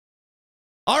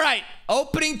All right,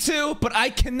 opening 2, but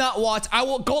I cannot watch. I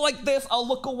will go like this. I'll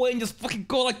look away and just fucking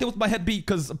go like this with my head beat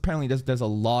because apparently there's a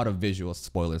lot of visual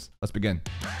spoilers. Let's begin.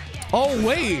 Oh,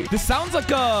 wait. This sounds like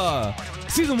a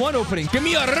season 1 opening. Give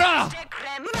me a ra.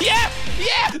 Yeah,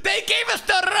 yeah. They gave us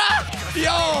the ra.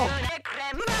 Yo.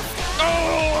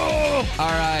 Oh.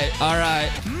 All right, all right.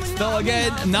 Still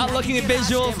again, not looking at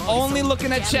visuals, only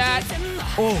looking at chat.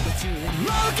 Oh.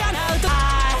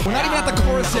 We're not even at the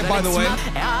chorus yet, by the way.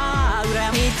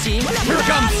 Here it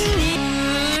comes.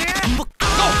 Go.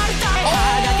 Oh,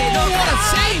 what a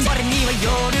change.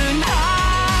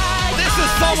 This is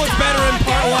so much better in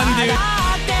part 1, dude.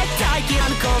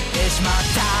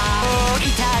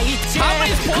 How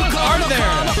many spoilers are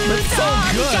there? That's so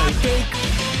good.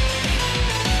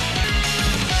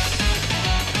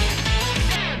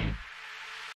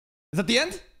 Is that the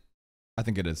end? I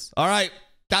think it is. All right.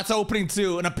 That's opening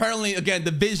 2, and apparently, again,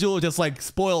 the visual just like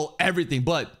spoil everything,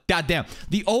 but goddamn.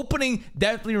 The opening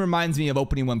definitely reminds me of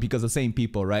opening 1 because the same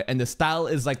people, right? And the style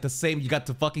is like the same. You got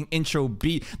the fucking intro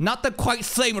beat. Not the quite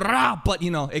same rah, but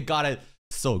you know, it got it.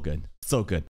 So good. So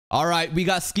good. All right, we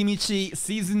got Tsukimichi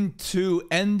Season 2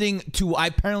 ending 2.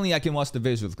 Apparently, I can watch the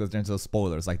visuals because there's no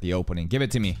spoilers like the opening. Give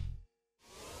it to me.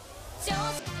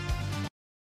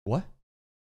 What?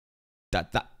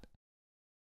 That.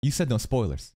 You said no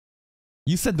spoilers.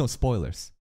 You said no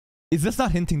spoilers. Is this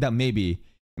not hinting that maybe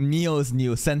Neo's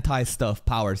new Sentai stuff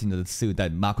powers into the suit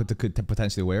that Makoto could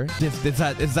potentially wear? Is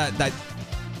that...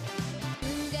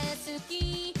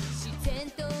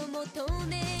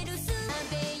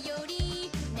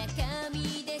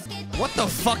 What the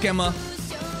fuck, Emma?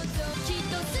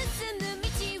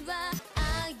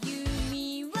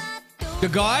 The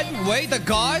god? Wait, the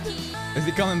god? Is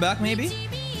he coming back, maybe?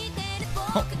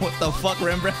 What the fuck,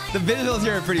 Rembrandt? The visuals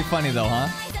here are pretty funny though, huh?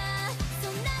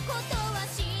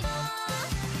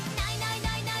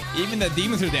 Even the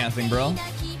demons are dancing, bro.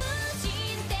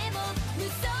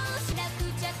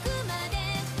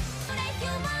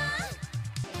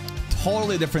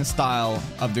 Totally different style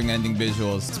of doing ending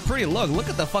visuals. It's pretty look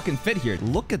at the fucking fit here.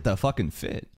 Look at the fucking fit.